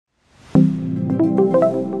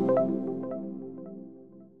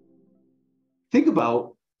think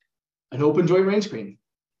about an open joint rain screen.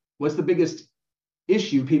 What's the biggest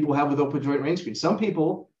issue people have with open joint rain screens? Some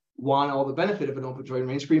people want all the benefit of an open joint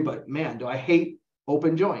rain screen, but man, do I hate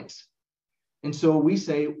open joints. And so we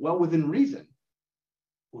say, well, within reason,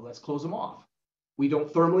 well, let's close them off. We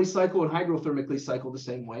don't thermally cycle and hydrothermically cycle the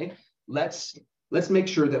same way. Let's make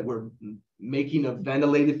sure that we're making a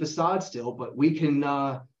ventilated facade still, but we can,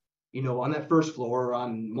 on that first floor or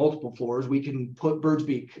on multiple floors, we can put bird's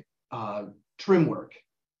beak trim work,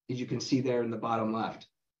 as you can see there in the bottom left.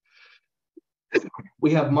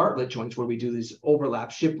 We have martlet joints where we do these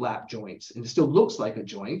overlap, shiplap joints, and it still looks like a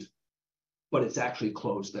joint, but it's actually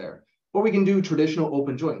closed there. Or we can do traditional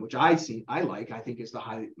open joint, which I think is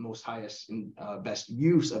the most highest and best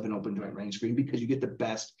use of an open joint rain screen, because you get the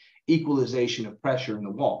best equalization of pressure in the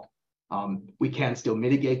wall. We can still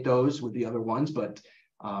mitigate those with the other ones, but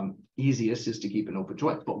easiest is to keep an open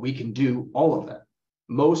joint. But we can do all of that.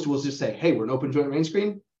 Most will just say, hey, we're an open joint rain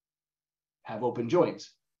screen, have open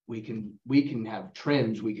joints. We can have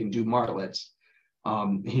trims, we can do martlets.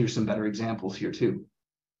 Here's some better examples here too.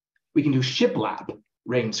 We can do shiplap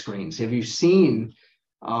rain screens. Have you seen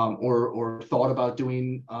or thought about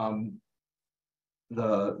doing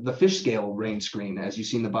the fish scale rain screen, as you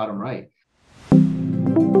see in the bottom right?